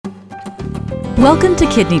Welcome to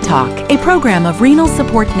Kidney Talk, a program of Renal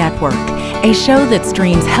Support Network, a show that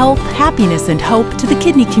streams health, happiness, and hope to the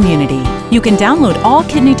kidney community. You can download all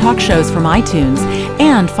Kidney Talk shows from iTunes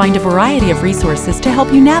and find a variety of resources to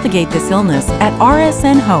help you navigate this illness at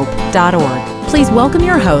rsnhope.org. Please welcome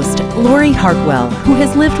your host, Lori Hartwell, who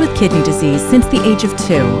has lived with kidney disease since the age of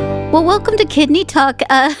 2. Well, welcome to Kidney Talk.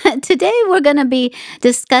 Today we're going to be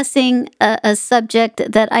discussing a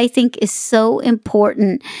subject that I think is so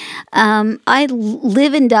important. I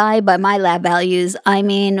live and die by my lab values. I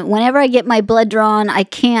mean, whenever I get my blood drawn, I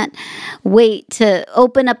can't wait to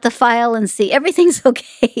open up the file and see everything's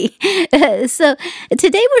okay. So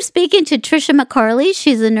today we're speaking to Tricia McCarley.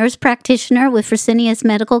 She's a nurse practitioner with Fresenius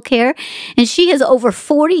Medical Care, and she has over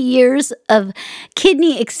 40 years of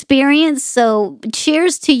kidney experience. So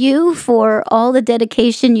cheers to you for all the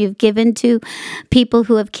dedication you've given to people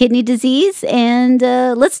who have kidney disease. And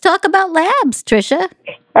let's talk about labs, Tricia.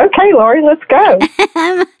 Okay, Lori, let's go.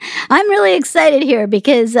 I'm really excited here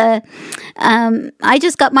because I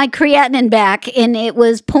just got my creatinine back and it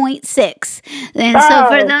was 0.6. And so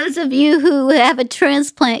for those of you who have a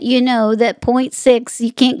transplant, you know that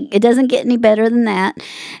 0.6, it doesn't get any better than that.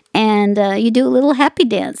 And you do a little happy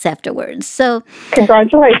dance afterwards. So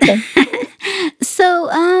congratulations. So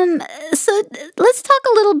let's talk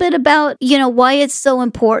a little bit about, why it's so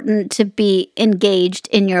important to be engaged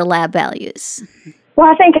in your lab values. Well,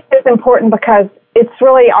 I think it's important because it's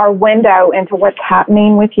really our window into what's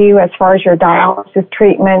happening with you as far as your dialysis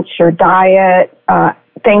treatments, your diet,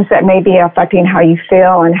 things that may be affecting how you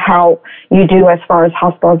feel and how you do as far as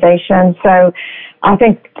hospitalization. So I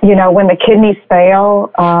think, when the kidneys fail,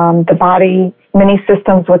 the body, many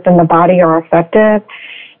systems within the body are affected.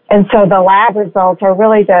 And so the lab results are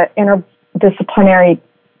really the interdisciplinary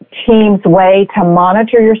team's way to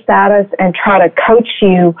monitor your status and try to coach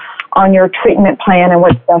you on your treatment plan and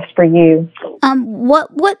what's best for you. What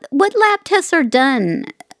lab tests are done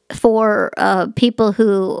for people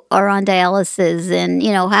who are on dialysis, and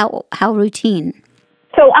how routine?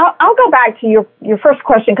 So I'll go back to your first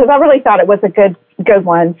question because I really thought it was a good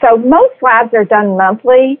one. So most labs are done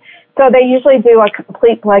monthly. So they usually do a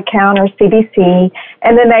complete blood count or CBC,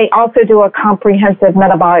 and then they also do a comprehensive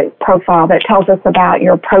metabolic profile that tells us about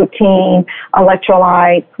your protein,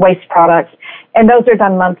 electrolytes, waste products, and those are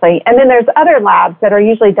done monthly. And then there's other labs that are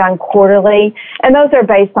usually done quarterly, and those are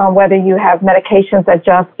based on whether you have medications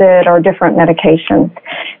adjusted or different medications.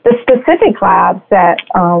 The specific labs that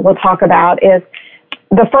we'll talk about is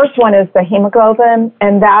the first one is the hemoglobin,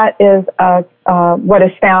 and that is what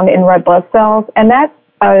is found in red blood cells, and that's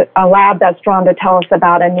a lab that's drawn to tell us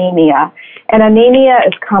about anemia. And anemia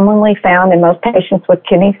is commonly found in most patients with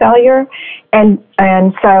kidney failure. And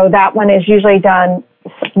so that one is usually done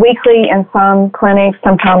weekly in some clinics,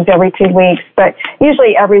 sometimes every 2 weeks, but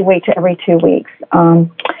usually every week to every 2 weeks.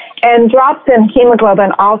 And drops in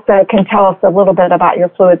hemoglobin also can tell us a little bit about your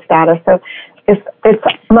fluid status. So it's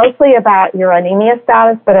mostly about your anemia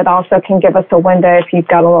status, but it also can give us a window if you've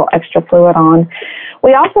got a little extra fluid on.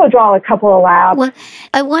 We also draw a couple of labs. Well,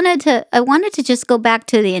 I wanted to just go back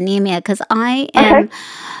to the anemia because I am. Okay.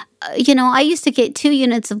 I used to get 2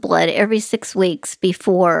 units of blood every 6 weeks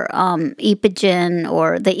before Epogen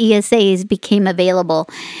or the ESAs became available.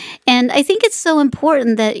 And I think it's so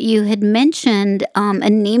important that you had mentioned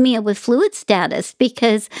anemia with fluid status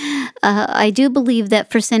because I do believe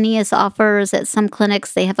that Fresenius offers at some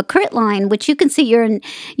clinics, they have a crit line, which you can see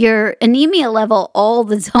your anemia level all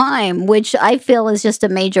the time, which I feel is just a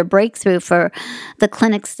major breakthrough for the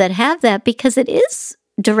clinics that have that because it is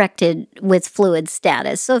directed with fluid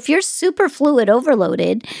status. So if you're super fluid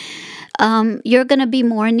overloaded, you're going to be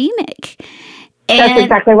more anemic. That's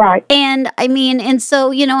exactly right. And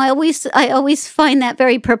so, I always find that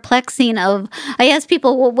very perplexing I ask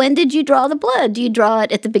people, well, when did you draw the blood? Do you draw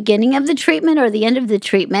it at the beginning of the treatment or the end of the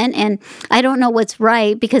treatment? And I don't know what's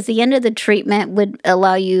right because the end of the treatment would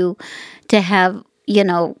allow you to have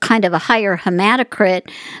kind of a higher hematocrit,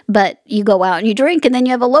 but you go out and you drink and then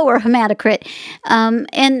you have a lower hematocrit.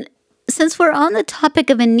 And since we're on the topic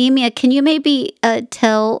of anemia, can you maybe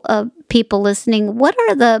tell people listening, what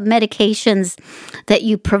are the medications that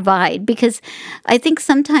you provide? Because I think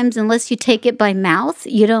sometimes unless you take it by mouth,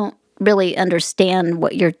 you don't really understand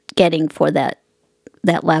what you're getting for that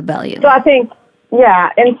lab value. So I think, yeah,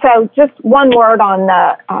 and so just one word on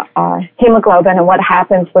the hemoglobin and what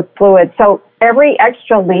happens with fluid. So every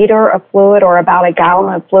extra liter of fluid or about a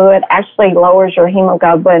gallon of fluid actually lowers your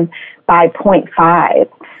hemoglobin by 0.5.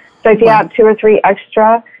 So if you have 2 or 3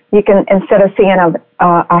 extra, you can, instead of seeing a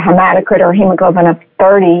hematocrit or hemoglobin of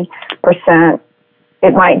 30%,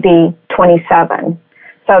 it might be 27.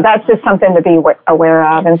 So So that's just something to be aware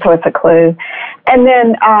of, and so it's a clue. And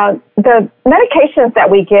then the medications that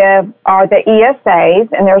we give are the ESAs,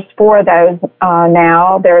 and there's 4 of those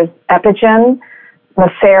now. There's Epigen,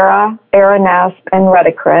 Mircera, Aranesp, and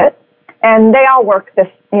Retacrit. And they all work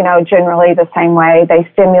generally the same way. They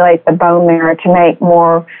stimulate the bone marrow to make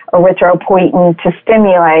more erythropoietin to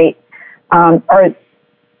stimulate the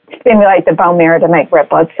bone marrow to make red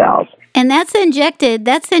blood cells. And that's injected,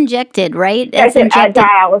 right? That's injected at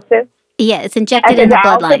dialysis. Yeah, it's injected in the bloodline.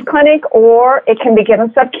 At the dialysis clinic, or it can be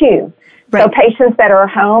given sub-Q. Right. So patients that are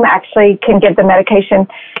home actually can give the medication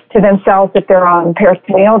to themselves. If they're on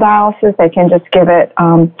peritoneal dialysis, they can just give it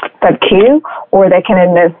sub-Q, or they can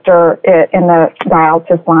administer it in the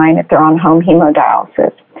dialysis line if they're on home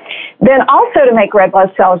hemodialysis. Then also to make red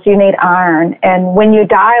blood cells, you need iron. And when you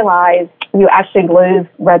dialyze, you actually lose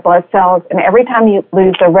red blood cells. And every time you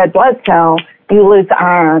lose a red blood cell, you lose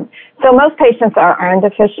iron. So most patients are iron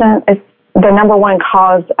deficient. It's the number one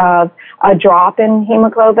cause of a drop in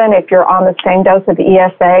hemoglobin. If you're on the same dose of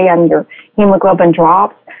ESA and your hemoglobin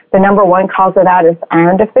drops, the number one cause of that is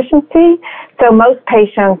iron deficiency. So most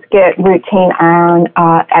patients get routine iron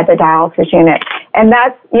at the dialysis unit, and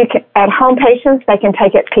that's at home patients they can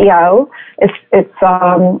take it PO.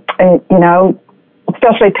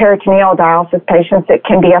 Especially peritoneal dialysis patients, it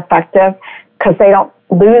can be effective because they don't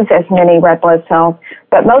lose as many red blood cells.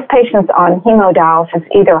 But most patients on hemodialysis,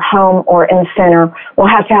 either home or in center, will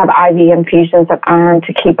have to have IV infusions of iron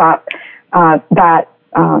to keep up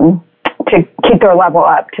to keep their level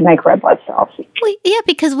up to make red blood cells. Well, yeah,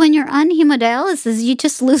 because when you're on hemodialysis, you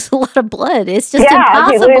just lose a lot of blood. It's just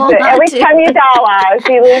impossible. You lose it. Every time you dialyze,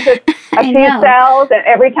 you lose a few cells, and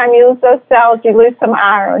every time you lose those cells, you lose some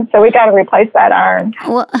iron. So we got to replace that iron.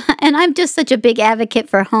 Well, and I'm just such a big advocate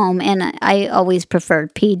for home, and I always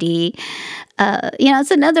preferred PD.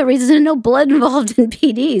 It's another reason there's no blood involved in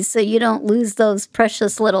PDs, so you don't lose those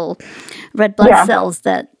precious little red blood cells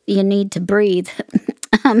that you need to breathe.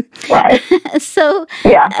 Right. So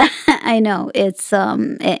I know it's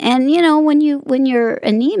and when you're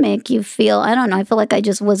anemic, you feel I feel like I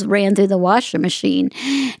just ran through the washer machine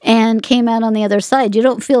and came out on the other side. You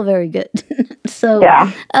don't feel very good. So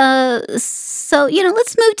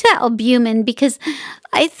let's move to albumin, because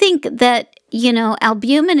I think that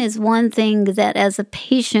albumin is one thing that as a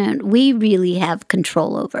patient we really have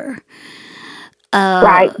control over.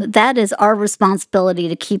 Right. That is our responsibility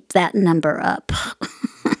to keep that number up.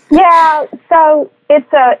 Yeah, so it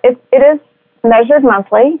is measured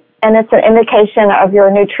monthly, and it's an indication of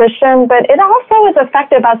your nutrition, but it also is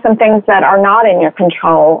affected by some things that are not in your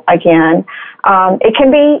control. Again, it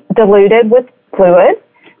can be diluted with fluid.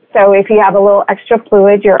 So if you have a little extra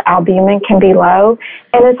fluid, your albumin can be low.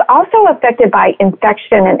 And it's also affected by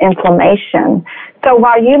infection and inflammation. So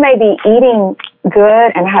while you may be eating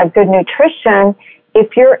good and have good nutrition,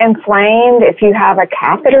 if you're inflamed, if you have a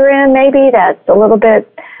catheter in maybe that's a little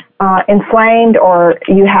bit inflamed, or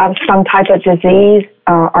you have some type of disease,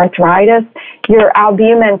 arthritis, your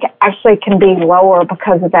albumin actually can be lower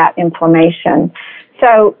because of that inflammation.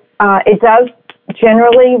 So it does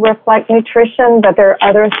generally reflect nutrition, but there are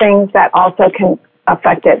other things that also can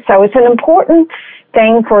affect it. So it's an important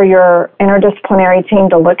thing for your interdisciplinary team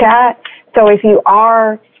to look at. So if you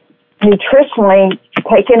are nutritionally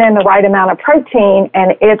taking in the right amount of protein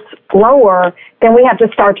and it's lower, then we have to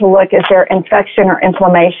start to look, is there infection or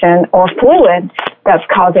inflammation or fluid that's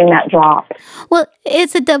causing that drop? Well,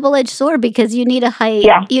 it's a double-edged sword because you need a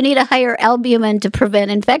higher albumin to prevent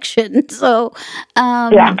infection. So,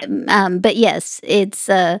 but yes, it's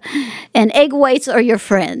and egg whites are your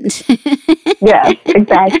friend. Yes,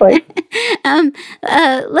 exactly.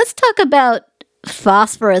 Let's talk about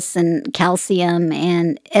phosphorus and calcium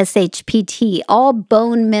and SHPT, all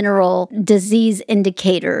bone mineral disease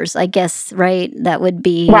indicators, I guess, right? That would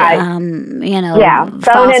be, right. Bone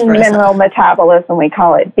and mineral metabolism, we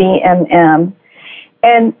call it BMM.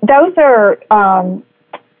 And those are,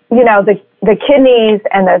 the kidneys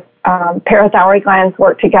and the parathyroid glands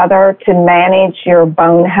work together to manage your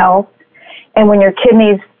bone health. And when your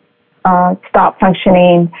kidneys stop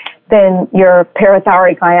functioning, then your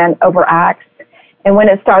parathyroid gland overacts. And when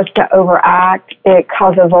it starts to overact, it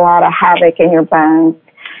causes a lot of havoc in your bones.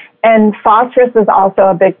 And phosphorus is also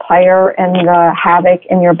a big player in the havoc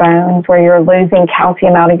in your bones, where you're losing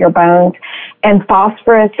calcium out of your bones. And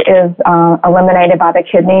phosphorus is eliminated by the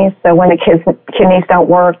kidneys. So when the kidneys don't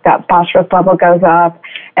work, that phosphorus level goes up.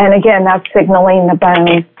 And again, that's signaling the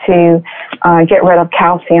bones to get rid of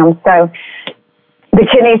calcium. So the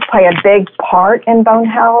kidneys play a big part in bone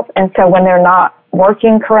health. And so when they're not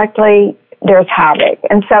working correctly, there's havoc.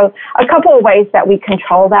 And so a couple of ways that we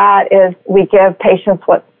control that is we give patients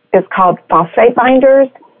what is called phosphate binders.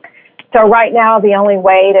 So right now, the only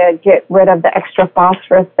way to get rid of the extra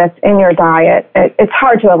phosphorus that's in your diet, it's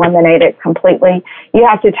hard to eliminate it completely. You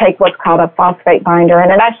have to take what's called a phosphate binder,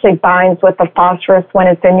 and it actually binds with the phosphorus when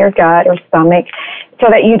it's in your gut or stomach so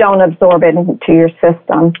that you don't absorb it into your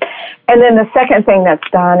system. And then the second thing that's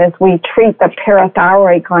done is we treat the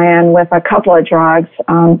parathyroid gland with a couple of drugs,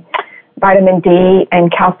 vitamin D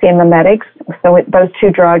and calcium mimetics. So those two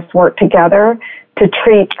drugs work together to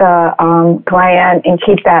treat the gland and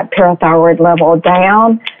keep that parathyroid level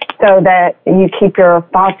down so that you keep your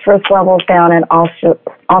phosphorus levels down and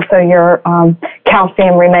also your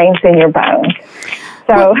calcium remains in your bones.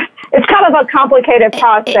 So it's kind of a complicated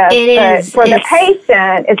process, but for the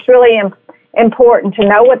patient, it's really important to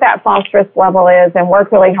know what that phosphorus level is and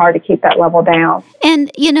work really hard to keep that level down.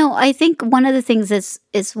 And, I think one of the things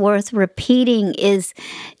that's worth repeating is,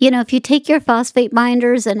 if you take your phosphate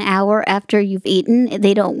binders an hour after you've eaten,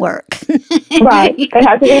 they don't work. Right. They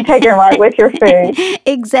have to be taken right with your food.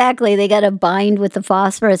 Exactly. They got to bind with the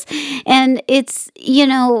phosphorus. And it's,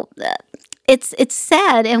 it's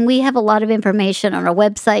sad, and we have a lot of information on our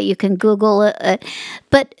website. You can Google it,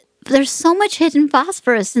 but there's so much hidden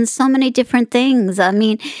phosphorus in so many different things. I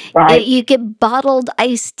mean, right. You get bottled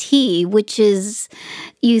iced tea, which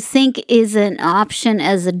you think is an option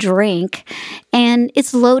as a drink, and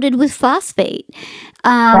it's loaded with phosphate.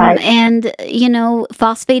 Right. And,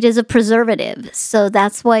 phosphate is a preservative. So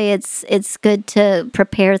that's why it's good to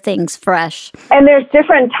prepare things fresh. And there's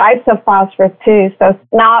different types of phosphorus, too. So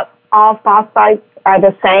not all phosphates are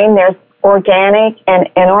the same. There's organic and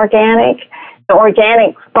inorganic. The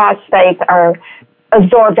organic phosphates are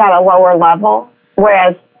absorbed at a lower level,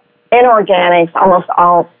 whereas inorganics almost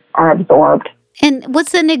all are absorbed. And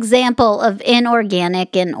what's an example of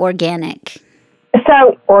inorganic and organic?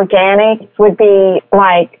 So organics would be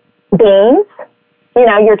like beans.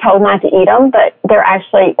 You're told not to eat them, but they're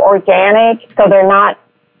actually organic, so they're not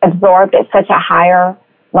absorbed at such a higher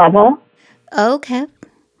level. Okay.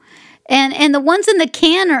 And the ones in the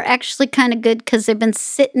can are actually kind of good because they've been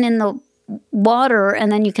sitting in the water, and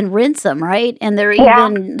then you can rinse them, right? And they're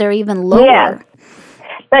even lower. Yeah.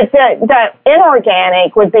 But the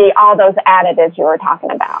inorganic would be all those additives you were talking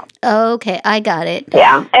about. Okay, I got it.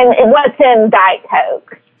 Yeah, and what's in Diet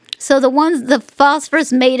Coke. So the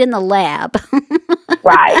phosphorus made in the lab.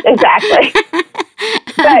 Right, exactly.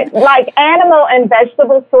 But like animal and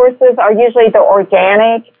vegetable sources are usually the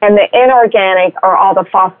organic, and the inorganic are all the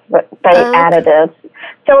phosphate additives.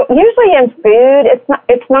 So usually in food,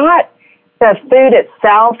 it's not the food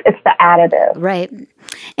itself, it's the additive. Right.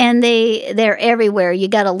 And they're everywhere. You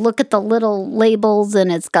got to look at the little labels,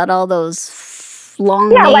 and it's got all those long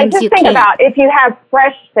names. Yeah, like just think about if you have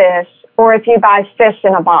fresh fish or if you buy fish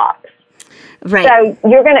in a box. Right. So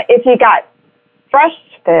if you got fresh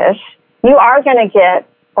fish, you are going to get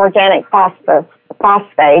organic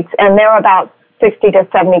phosphates, and they're about 60 to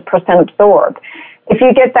 70% absorbed. If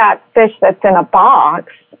you get that fish that's in a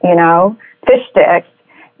box, fish sticks,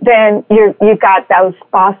 then you've got those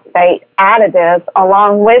phosphate additives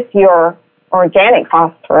along with your organic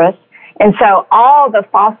phosphorus. And so all the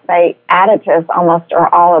phosphate additives almost are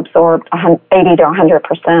all absorbed 80 to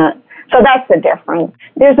 100%. So that's the difference.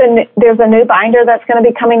 There's a new binder that's going to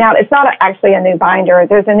be coming out. It's not actually a new binder.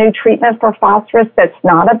 There's a new treatment for phosphorus that's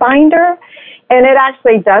not a binder, and it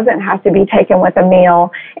actually doesn't have to be taken with a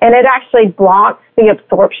meal, and it actually blocks the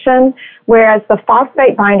absorption, whereas the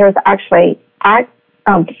phosphate binders actually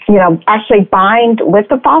actually bind with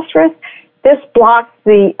the phosphorus. This blocks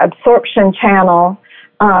the absorption channel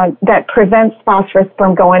that prevents phosphorus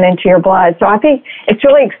from going into your blood. So I think it's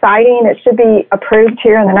really exciting. It should be approved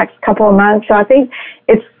here in the next couple of months. So I think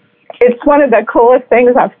it's one of the coolest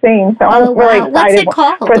things I've seen. So I'm really excited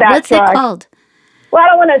for that drug. What's it called? Well, I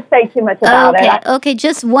don't want to say too much about it. Okay,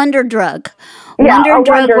 just Wonder Drug. Yeah, Wonder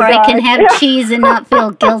Drug where I can have cheese and not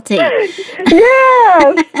feel guilty.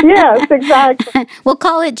 Yes, exactly. We'll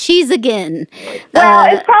call it cheese again. Well,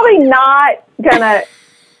 it's probably not going to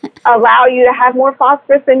allow you to have more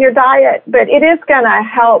phosphorus in your diet, but it is going to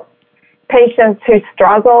help patients who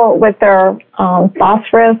struggle with their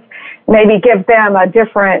phosphorus, maybe give them a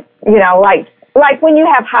different, like when you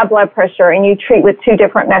have high blood pressure and you treat with two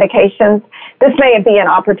different medications, this may be an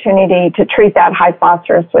opportunity to treat that high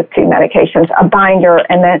phosphorus with two medications, a binder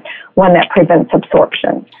and then one that prevents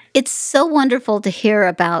absorption. It's so wonderful to hear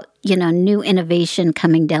about, new innovation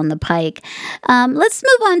coming down the pike. Let's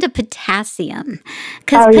move on to potassium,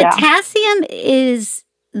 because potassium is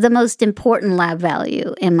the most important lab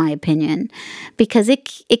value, in my opinion, because it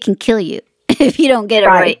can kill you. if you don't get it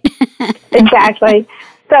right. Exactly.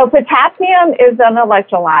 So potassium is an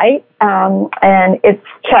electrolyte, and it's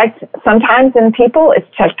checked sometimes in people, it's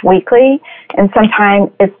checked weekly, and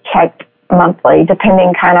sometimes it's checked monthly,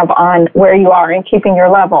 depending kind of on where you are in keeping your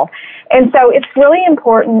level. And so it's really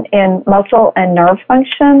important in muscle and nerve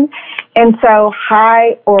function. And so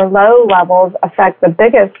high or low levels affect the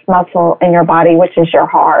biggest muscle in your body, which is your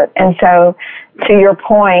heart. And so to your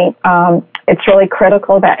point, it's really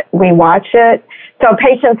critical that we watch it. So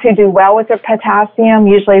patients who do well with their potassium,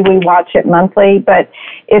 usually we watch it monthly, but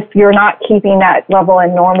if you're not keeping that level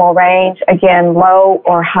in normal range, again, low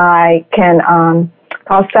or high can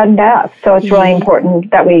cause sudden death. So it's really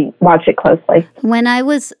important that we watch it closely. When I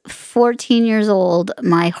was 14 years old,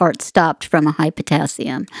 my heart stopped from a high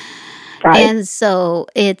potassium. Right. And so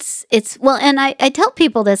it's well, and I tell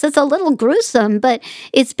people this, it's a little gruesome, but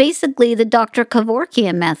it's basically the Dr.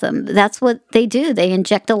 Kevorkian method. That's what they do. They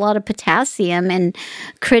inject a lot of potassium in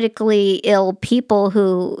critically ill people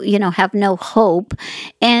who, have no hope.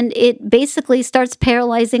 And it basically starts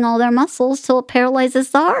paralyzing all their muscles till it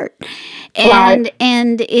paralyzes the heart. And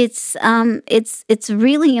it's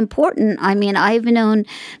really important. I mean, I've known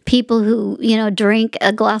people who, drink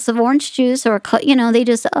a glass of orange juice or, they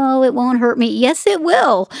just, it won't hurt me. Yes, it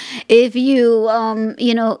will. If you,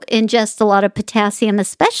 ingest a lot of potassium,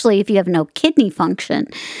 especially if you have no kidney function,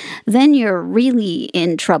 then you're really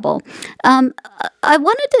in trouble. I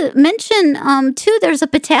wanted to mention, too, there's a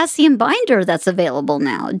potassium binder that's available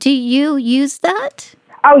now. Do you use that?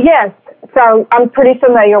 Oh, yes. So I'm pretty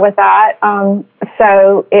familiar with that.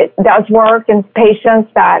 So it does work in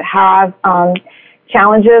patients that have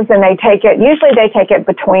challenges, and usually they take it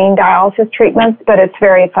between dialysis treatments, but it's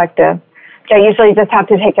very effective. They usually just have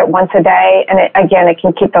to take it once a day, and it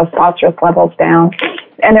can keep those phosphorus levels down.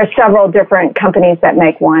 And there's several different companies that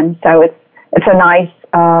make one, so it's a nice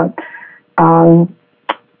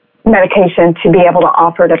medication to be able to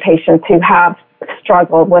offer to patients who have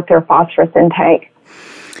struggled with their phosphorus intake.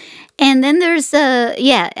 And then there's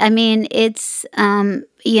it's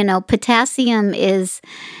potassium is,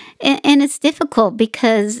 and it's difficult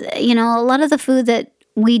because a lot of the food that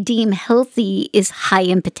we deem healthy is high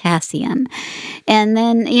in potassium. And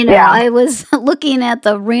then, I was looking at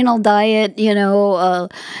the renal diet,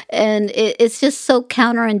 and it's just so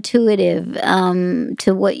counterintuitive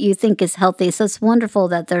to what you think is healthy. So it's wonderful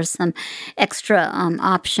that there's some extra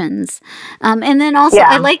options. And then also,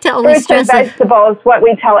 I like to always stress fruits and vegetables, what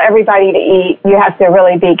we tell everybody to eat. You have to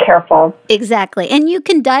really be careful. Exactly. And you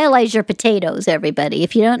can dialyze your potatoes, everybody.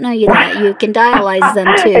 If you don't know you can dialyze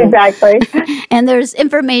them too. Exactly. And there's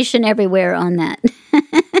information everywhere on that.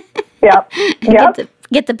 Yep.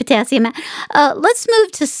 Get the potassium out. Let's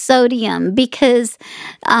move to sodium because,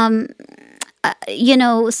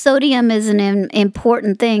 sodium is an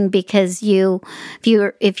important thing because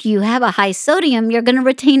if you have a high sodium, you're going to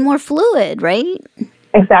retain more fluid, right?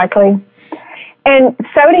 Exactly. And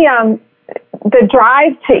sodium, the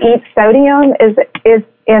drive to eat sodium is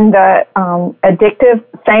in the addictive,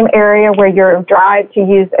 same area where your drive to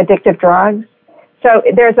use addictive drugs. So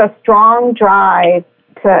there's a strong drive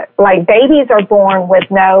to, like, babies are born with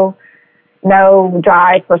no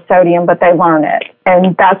drive for sodium, but they learn it.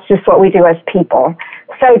 And that's just what we do as people.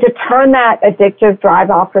 So to turn that addictive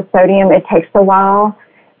drive off for sodium, it takes a while.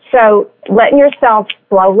 So letting yourself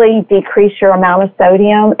slowly decrease your amount of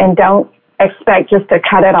sodium, and don't expect just to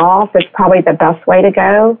cut it off, is probably the best way to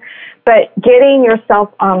go. But getting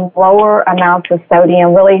yourself on lower amounts of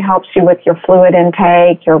sodium really helps you with your fluid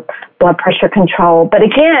intake, your blood pressure control. But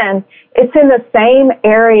again, it's in the same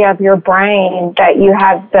area of your brain that you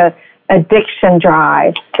have the addiction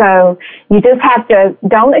drive. So you just have to,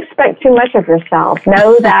 don't expect too much of yourself.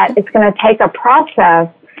 Know that it's going to take a process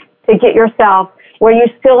to get yourself where you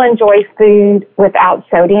still enjoy food without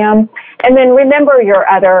sodium. And then remember your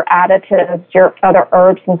other additives, your other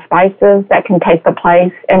herbs and spices that can take the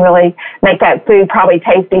place and really make that food probably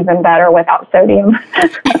taste even better without sodium.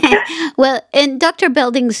 Well, and Dr.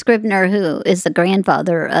 Belding Scribner, who is the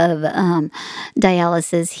grandfather of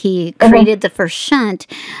dialysis, he created the first shunt.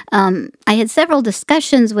 I had several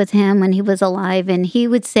discussions with him when he was alive, and he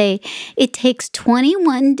would say it takes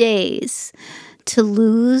 21 days to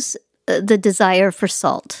lose the desire for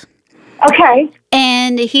salt. Okay.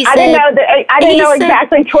 And he said, I didn't know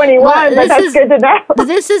exactly 21, but that's good to know.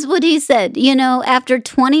 This is what he said, after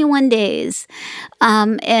 21 days,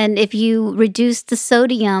 and if you reduce the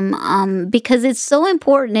sodium, because it's so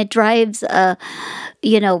important, it drives,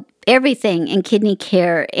 everything in kidney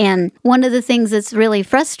care. And one of the things that's really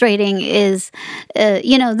frustrating is,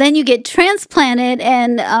 then you get transplanted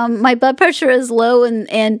and my blood pressure is low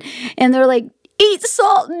and they're like, eat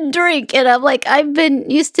salt and drink. And I'm like, I've been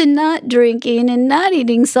used to not drinking and not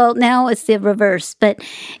eating salt. Now it's the reverse. But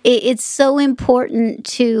it's so important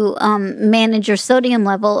to manage your sodium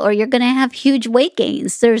level, or you're going to have huge weight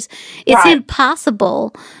gains. It's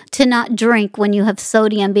impossible to not drink when you have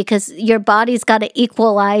sodium, because your body's got to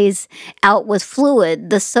equalize out with fluid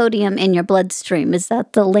the sodium in your bloodstream. Is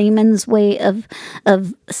that the layman's way of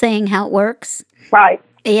saying how it works? Right.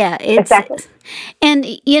 Yeah, exactly. And,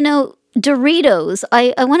 Doritos.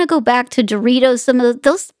 I want to go back to Doritos.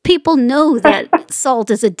 Those people know that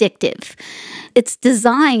salt is addictive. It's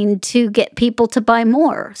designed to get people to buy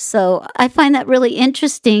more. So I find that really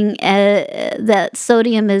interesting that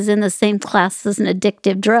sodium is in the same class as an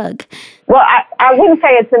addictive drug. Well, I wouldn't say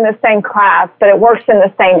it's in the same class, but it works in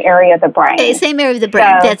the same area of the brain. Same area of the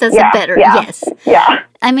brain. So, that's better. Yeah, yes. Yeah.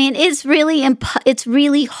 I mean, it's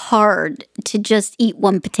really hard to just eat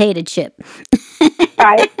one potato chip.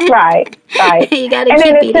 Right. You got to keep eating. And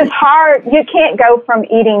then it's just hard. You can't go from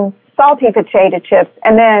eating salty potato chips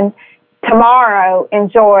and then tomorrow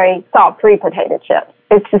enjoy salt-free potato chips.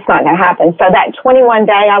 It's just not going to happen. So that 21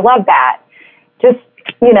 day, I love that. Just,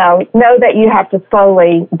 know that you have to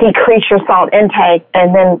slowly decrease your salt intake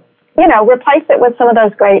and then, replace it with some of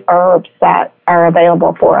those great herbs that are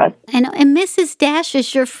available for us. I know. And Mrs. Dash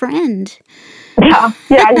is your friend. Yeah,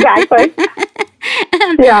 exactly.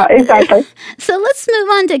 Yeah, exactly. So let's move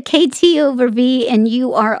on to KT over V and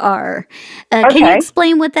URR. Okay. Can you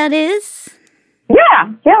explain what that is?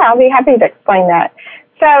 Yeah, I'll be happy to explain that.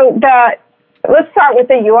 So let's start with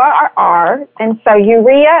the URR. And so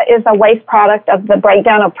urea is a waste product of the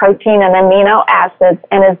breakdown of protein and amino acids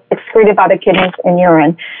and is excreted by the kidneys and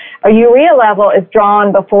urine. A urea level is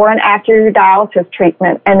drawn before and after your dialysis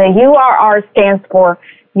treatment, and the URR stands for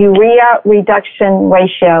urea reduction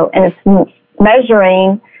ratio, and it's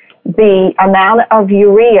measuring the amount of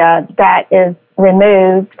urea that is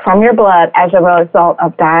removed from your blood as a result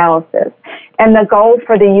of dialysis. And the goal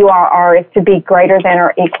for the URR is to be greater than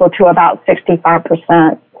or equal to about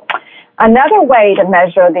 65%. Another way to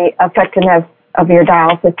measure the effectiveness of your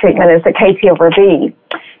dialysis treatment is the KT over V.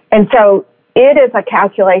 And so it is a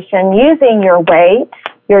calculation using your weight,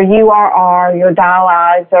 your URR, your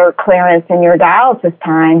dialyzer clearance, and your dialysis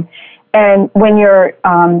time. And when you're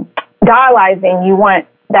dialyzing, you want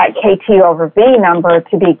that KT over V number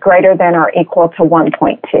to be greater than or equal to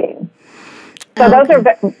 1.2. So those are,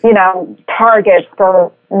 targets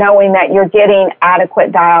for knowing that you're getting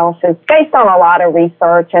adequate dialysis based on a lot of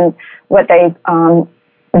research and what they've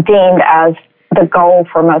deemed as the goal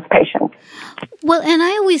for most patients. Well, and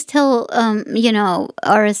I always tell,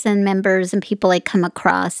 RSN members and people I come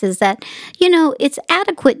across is that, it's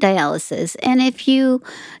adequate dialysis. And if you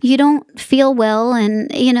don't feel well and,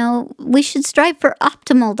 we should strive for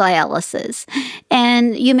optimal dialysis.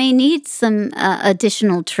 And you may need some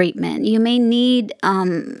additional treatment. You may need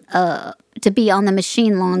to be on the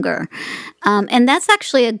machine longer. And that's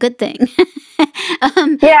actually a good thing.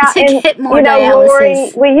 Get more dialysis.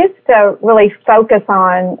 Lori, we used to really focus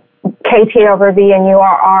on KT over V and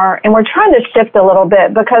URR, and we're trying to shift a little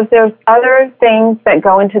bit because there's other things that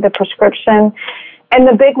go into the prescription. And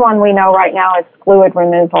the big one we know right now is fluid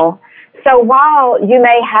removal. So while you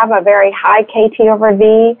may have a very high KT over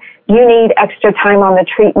V, you need extra time on the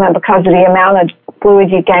treatment because of the amount of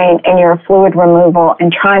fluid you gain in your fluid removal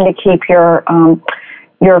and trying to keep your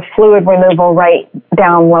fluid removal rate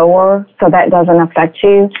down lower so that doesn't affect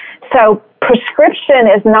you. So prescription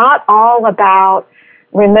is not all about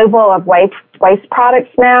removal of waste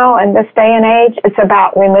products now in this day and age. It's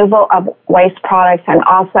about removal of waste products and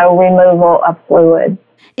also removal of fluid.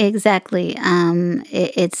 Exactly.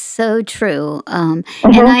 It's so true. And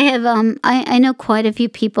I have, I know quite a few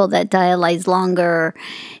people that dialyze longer,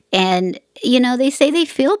 and, they say they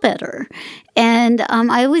feel better. And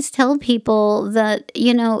I always tell people that,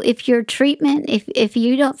 if your treatment, if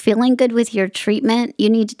you're not feeling good with your treatment, you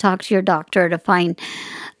need to talk to your doctor to find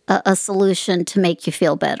a solution to make you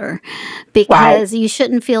feel better, because you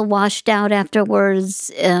shouldn't feel washed out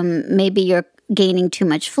afterwards. Maybe you're gaining too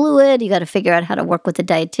much fluid. You got to figure out how to work with a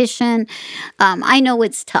dietitian. I know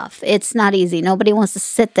it's tough. It's not easy. Nobody wants to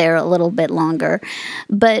sit there a little bit longer.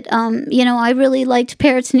 But, I really liked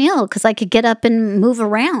peritoneal because I could get up and move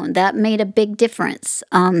around. That made a big difference.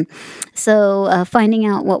 So finding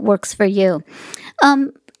out what works for you.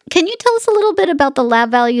 Can you tell us a little bit about the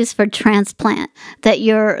lab values for transplant that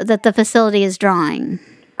the facility is drawing?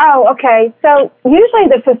 Oh, okay. So usually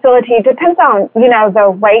the facility depends on, the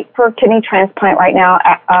wait for kidney transplant right now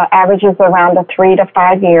averages around 3 to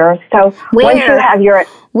 5 years. So once you have your...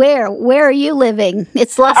 Where are you living?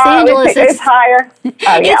 It's Los Angeles. It's higher. Oh,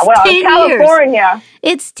 yeah. It's California. Years.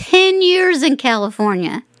 It's 10 years in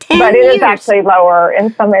California. But it is actually lower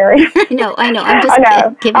in some areas. I know. I'm just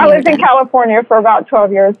giving I lived in California for about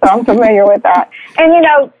 12 years, so I'm familiar with that. And,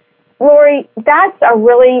 Lori, that's a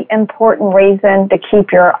really important reason to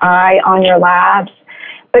keep your eye on your labs,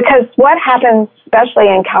 because what happens, especially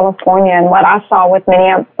in California, and what I saw with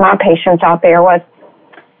many of my patients out there was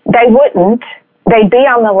they'd be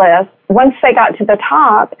on the list. Once they got to the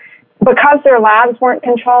top, because their labs weren't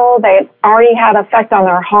controlled, they already had effect on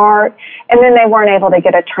their heart, and then they weren't able to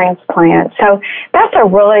get a transplant. So that's a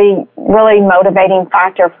really, really motivating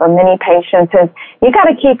factor for many patients is you got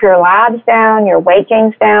to keep your labs down, your weight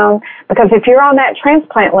gains down, because if you're on that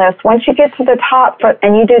transplant list, once you get to the top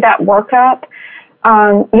and you do that workup,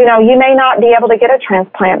 you may not be able to get a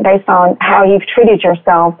transplant based on how you've treated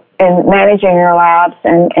yourself in managing your labs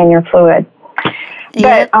and your fluid.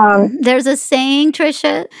 But there's a saying,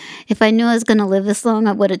 Tricia, if I knew I was going to live this long,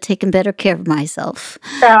 I would have taken better care of myself.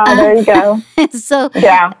 Oh, there you go. So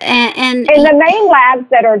yeah, and the main labs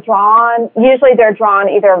that are drawn, usually they're drawn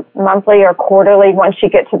either monthly or quarterly once you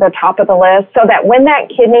get to the top of the list, so that when that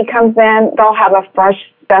kidney comes in, they'll have a fresh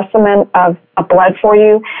specimen of blood for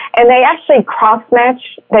you, and they actually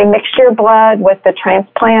cross-match. They mix your blood with the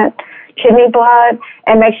transplant kidney blood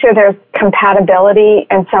and make sure there's compatibility,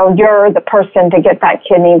 and so you're the person to get that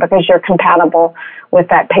kidney because you're compatible with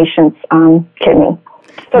that patient's kidney.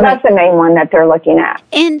 So that's the main one that they're looking at.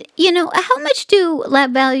 And, how much do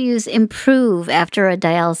lab values improve after a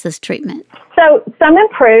dialysis treatment? So some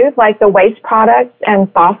improve, like the waste products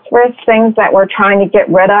and phosphorus, things that we're trying to get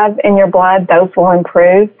rid of in your blood, those will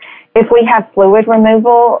improve. If we have fluid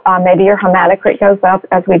removal, maybe your hematocrit goes up,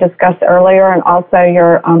 as we discussed earlier, and also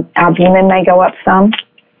your albumin may go up some.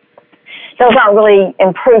 Those aren't really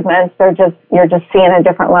improvements; you're just seeing a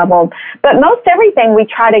different level. But most everything we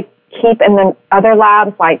try to keep in the other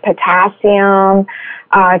labs, like potassium,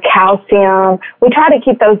 calcium, we try to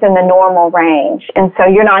keep those in the normal range, and so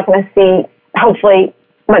you're not going to see, hopefully,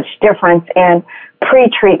 much difference in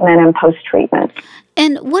pre-treatment and post-treatment.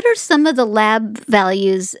 And what are some of the lab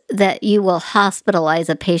values that you will hospitalize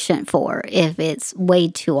a patient for if it's way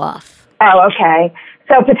too off? Oh, okay.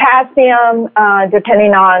 So potassium,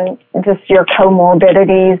 depending on just your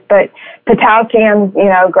comorbidities, but potassium,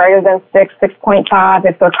 greater than 6.5,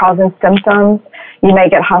 if they're causing symptoms, you may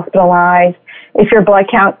get hospitalized. If your blood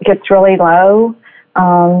count gets really low,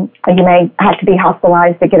 you may have to be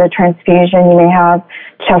hospitalized to get a transfusion. You may have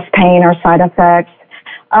chest pain or side effects.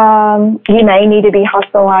 You may need to be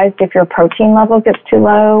hospitalized if your protein level gets too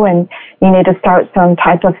low and you need to start some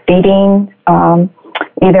type of feeding,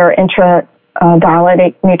 either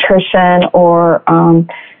intradialytic nutrition or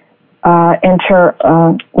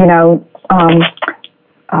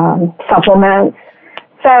supplements.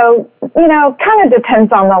 So, kind of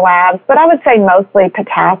depends on the labs, but I would say mostly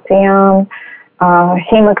potassium,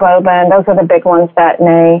 hemoglobin, those are the big ones that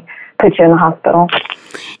may put you in the hospital.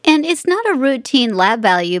 And it's not a routine lab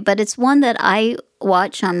value, but it's one that I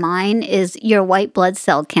watch on mine is your white blood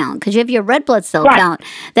cell count, because you have your red blood cell count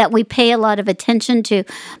that we pay a lot of attention to,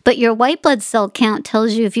 but your white blood cell count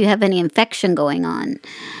tells you if you have any infection going on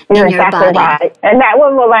in your body. Right. And that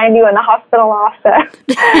one will land you in the hospital also.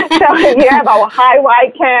 So if you have a high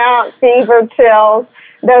white count, fever, chills,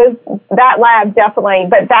 that lab definitely,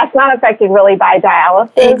 but that's not affected really by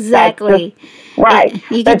dialysis. Exactly. Right.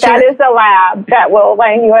 But that is a lab that will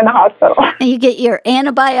land you in the hospital. And you get your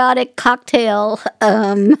antibiotic cocktail.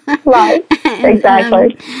 Right.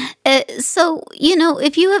 Exactly. So,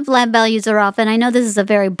 if you have lab values are off, and I know this is a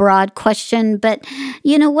very broad question, but,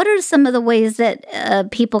 what are some of the ways that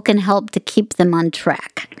people can help to keep them on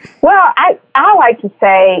track? Well, I like to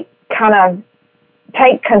say kind of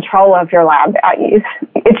take control of your lab values.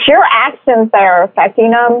 It's your actions that are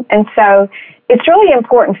affecting them. And so it's really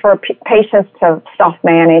important for patients to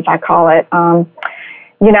self-manage, I call it.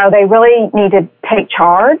 They really need to take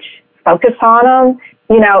charge, focus on them.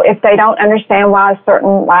 If they don't understand why a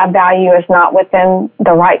certain lab value is not within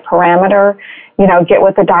the right parameter, get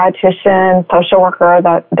with the dietitian, social worker,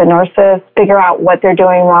 the nurses, figure out what they're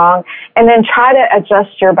doing wrong, and then try to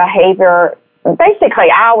adjust your behavior.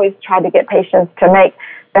 Basically, I always try to get patients to make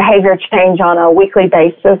behavior change on a weekly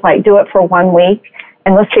basis, like do it for 1 week,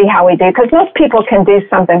 and let's see how we do. Because most people can do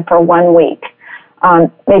something for 1 week,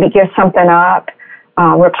 maybe give something up,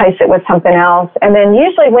 replace it with something else. And then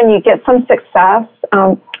usually when you get some success,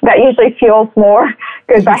 that usually fuels more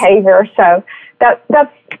good behavior. So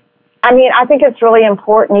that's, I mean, I think it's really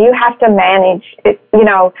important. You have to manage it.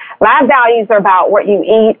 Lab values are about what you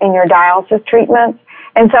eat in your dialysis treatments.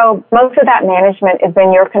 And so most of that management is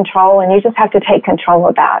in your control, and you just have to take control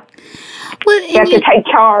of that. Well, you have to take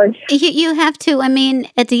charge. You have to. I mean,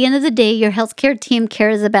 at the end of the day, your healthcare team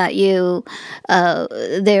cares about you.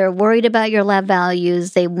 They're worried about your lab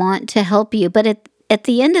values. They want to help you. But at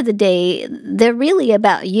the end of the day, they're really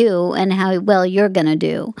about you and how well you're going to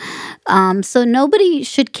do. So nobody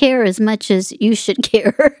should care as much as you should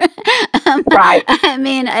care. Right. I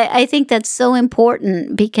mean, I think that's so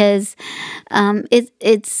important because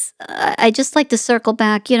I just like to circle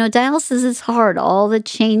back. Dialysis is hard, all the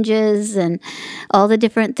changes and all the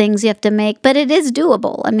different things you have to make, but it is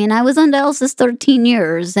doable. I mean, I was on dialysis 13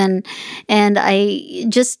 years and I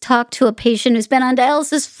just talked to a patient who's been on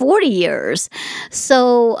dialysis 40 years.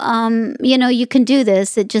 So, you can do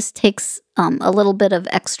this. It just takes a little bit of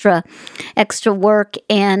extra work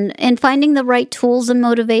and finding the right tools and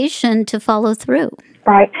motivation to follow through.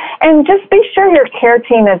 Right. And just be sure your care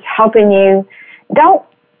team is helping you. Don't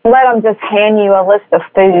let them just hand you a list of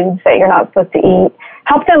foods that you're not supposed to eat.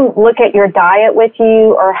 Help them look at your diet with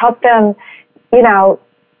you, or help them,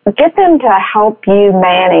 get them to help you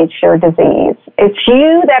manage your disease. It's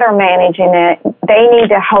you that are managing it. They need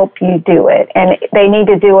to help you do it, and they need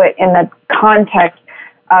to do it in the context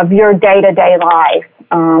of your day-to-day life.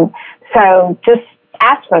 So just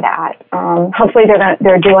ask for that. Hopefully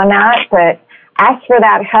they're doing that, but ask for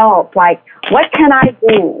that help. Like, what can I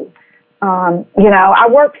do? I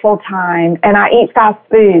work full-time and I eat fast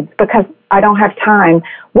foods because I don't have time.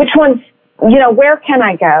 Which ones, where can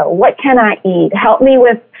I go? What can I eat? Help me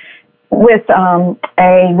with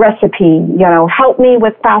a recipe, help me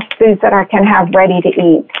with fast foods that I can have ready to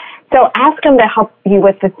eat. So ask them to help you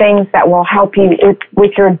with the things that will help you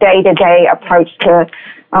with your day-to-day approach to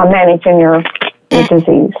managing your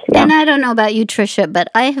disease. Yeah. And I don't know about you, Tricia, but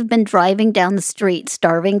I have been driving down the street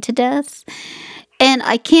starving to death, and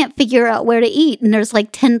I can't figure out where to eat. And there's like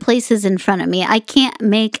 10 places in front of me. I can't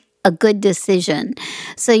make a good decision.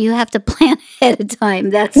 So you have to plan ahead of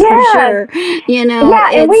time. That's for sure. Yeah,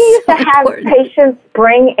 and we used to have patients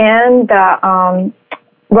bring in the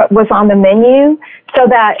what was on the menu, so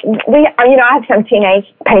that I have some teenage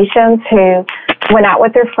patients who went out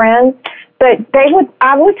with their friends, but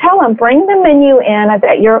I would tell them, bring the menu in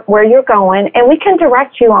where you're going, and we can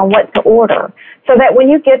direct you on what to order, so that when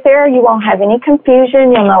you get there, you won't have any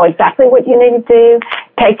confusion. You'll know exactly what you need to do.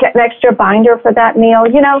 Take an extra binder for that meal,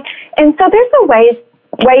 And so there's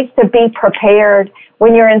ways to be prepared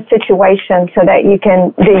when you're in situations so that you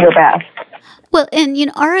can do your best. Well, and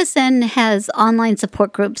RSN has online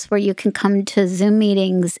support groups where you can come to Zoom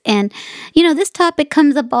meetings, and this topic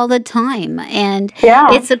comes up all the time, and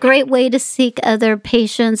it's a great way to seek other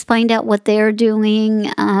patients, find out what they're doing.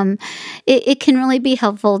 It can really be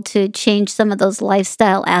helpful to change some of those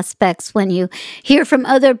lifestyle aspects when you hear from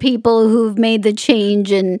other people who've made the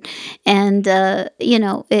change, and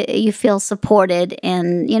you feel supported.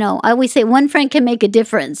 And I always say one friend can make a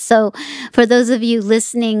difference. So for those of you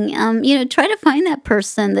listening, try to find that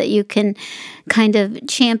person that you can kind of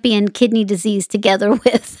champion kidney disease together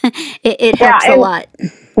with. It helps a lot.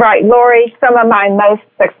 Right, Lori, some of my most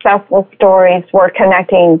successful stories were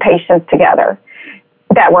connecting patients together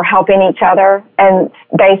that were helping each other, and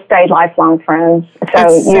they stayed lifelong friends.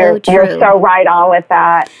 So you're so right on with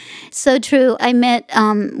that. So true. I met,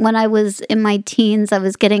 when I was in my teens, I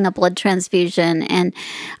was getting a blood transfusion, and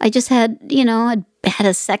I just had, had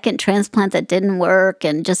a second transplant that didn't work,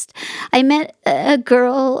 and I met a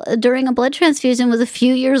girl during a blood transfusion was a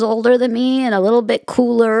few years older than me and a little bit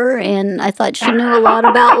cooler, and I thought she knew a lot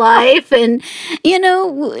about life, and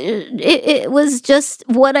it was just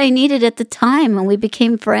what I needed at the time, and we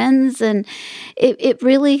became friends, and it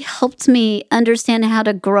really helped me understand how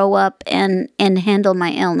to grow up and handle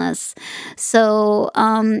my illness. So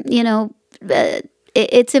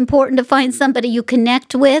it's important to find somebody you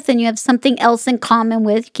connect with and you have something else in common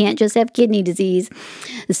with. You can't just have kidney disease.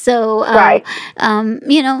 So, right.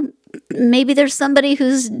 Maybe there's somebody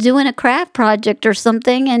who's doing a craft project or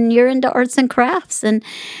something, and you're into arts and crafts. And,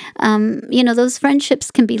 those friendships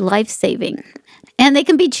can be life-saving. And they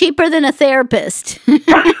can be cheaper than a therapist.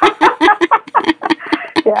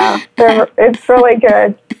 Yeah, it's really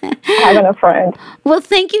good having a friend. Well,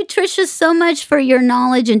 thank you, Tricia, so much for your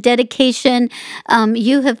knowledge and dedication.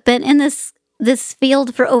 You have been in this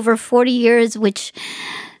field for over 40 years, which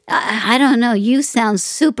I don't know. You sound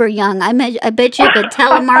super young. I bet you if a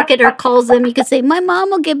telemarketer calls them, you could say, "My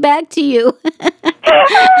mom will get back to you."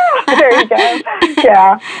 There you go.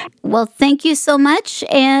 Yeah. Well, thank you so much,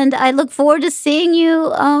 and I look forward to seeing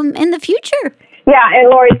you in the future. Yeah, and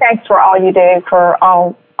Lori, thanks for all you do for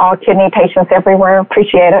all kidney patients everywhere.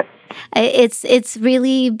 Appreciate it. It's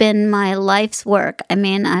really been my life's work. I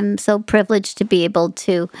mean, I'm so privileged to be able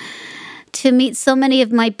to meet so many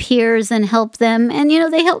of my peers and help them. And,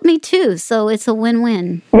 they help me too. So it's a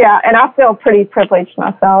win-win. Yeah, and I feel pretty privileged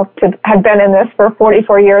myself to have been in this for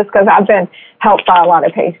 44 years because I've been helped by a lot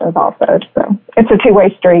of patients also. So it's a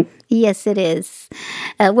two-way street. Yes, it is.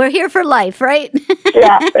 We're here for life, right?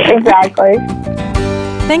 Yeah, exactly.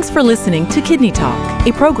 Thanks for listening to Kidney Talk,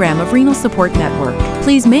 a program of Renal Support Network.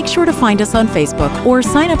 Please make sure to find us on Facebook or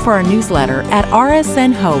sign up for our newsletter at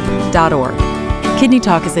rsnhope.org. Kidney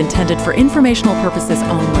Talk is intended for informational purposes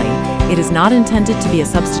only. It is not intended to be a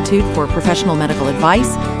substitute for professional medical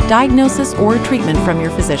advice, diagnosis, or treatment from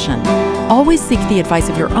your physician. Always seek the advice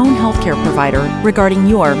of your own healthcare provider regarding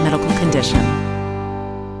your medical condition.